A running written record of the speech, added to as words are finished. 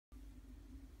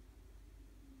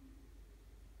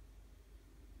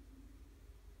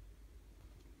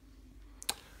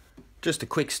Just a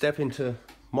quick step into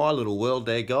my little world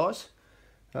there, guys.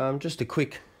 Just a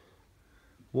quick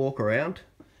walk around.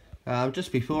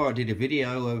 Just before I did a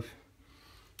video of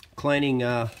cleaning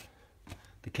the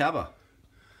cover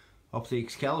off the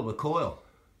Excalibur coil,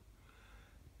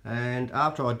 and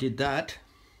after I did that,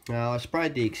 I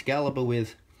sprayed the Excalibur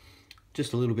with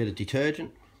just a little bit of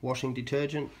detergent, washing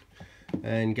detergent,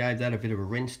 and gave that a bit of a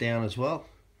rinse down as well.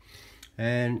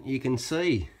 And you can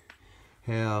see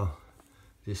how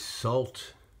this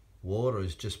salt water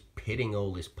is just pitting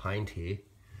all this paint here.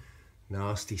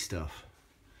 Nasty stuff.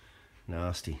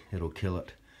 Nasty. It'll kill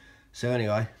it. So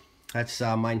anyway, that's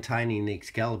maintaining the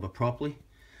Excalibur properly.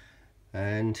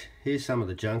 And here's some of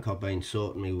the junk I've been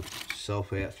sorting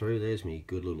myself out through. There's me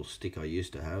good little stick I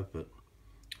used to have, but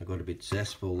I got a bit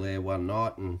zestful there one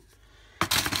night and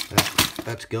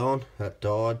that's gone. That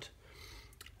died.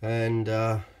 And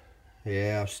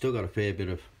yeah, I've still got a fair bit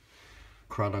of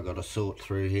crud I've got to sort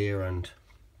through here, and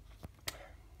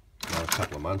a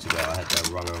couple of months ago I had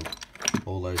to run on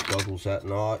all those goggles that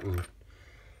night, and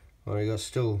I got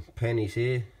still pennies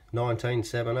here,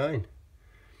 1917,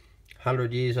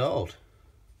 100 years old.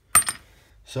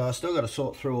 So I still got to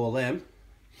sort through all them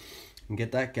and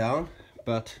get that going.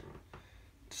 But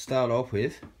to start off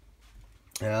with,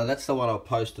 that's the one I've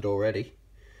posted already,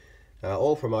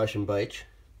 all from Ocean Beach.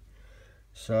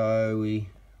 So a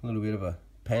little bit of a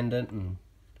pendant and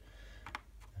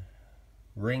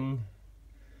ring,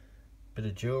 bit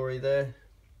of jewellery there,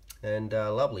 and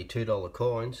lovely $2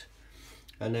 coins,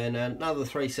 and then another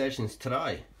 3 sessions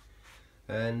today.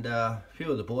 And a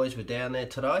few of the boys were down there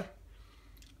today,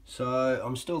 so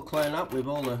I'm still cleaning up with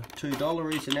all the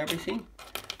 $2 and everything.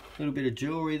 A little bit of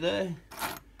jewellery there,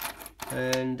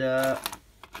 and oh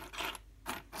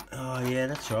yeah,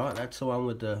 that's right, that's the one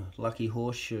with the lucky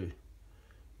horseshoe.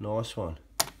 Nice one.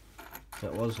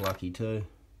 That was lucky too.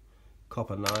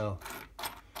 Copper nail.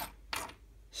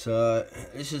 So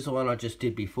this is the one I just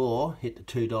did before. Hit the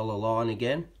 $2 line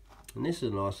again. And this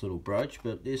is a nice little brooch,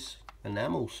 but this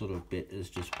enamel sort of bit has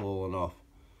just fallen off.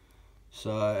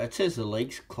 So it says the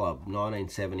Leagues Club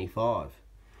 1975.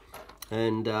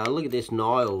 And look at this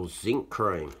Niles zinc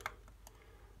cream.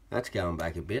 That's going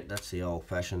back a bit. That's the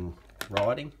old-fashioned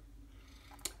writing.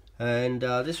 And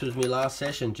this was my last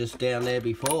session just down there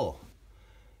before.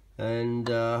 And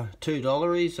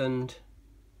 $2 and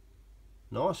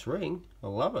nice ring. I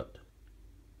love it.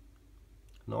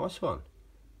 Nice one.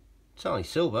 It's only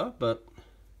silver, but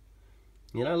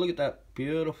you know, look at that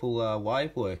beautiful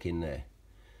wave work in there.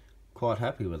 Quite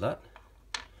happy with that.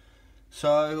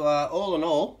 So all in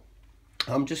all,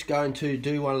 I'm just going to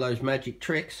do one of those magic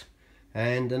tricks,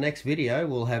 and the next video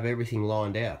will have everything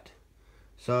lined out.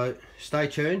 So stay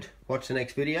tuned, watch the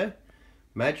next video.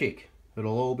 Magic,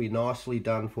 it'll all be nicely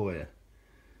done for you.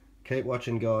 Keep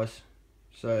watching, guys.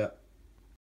 See ya.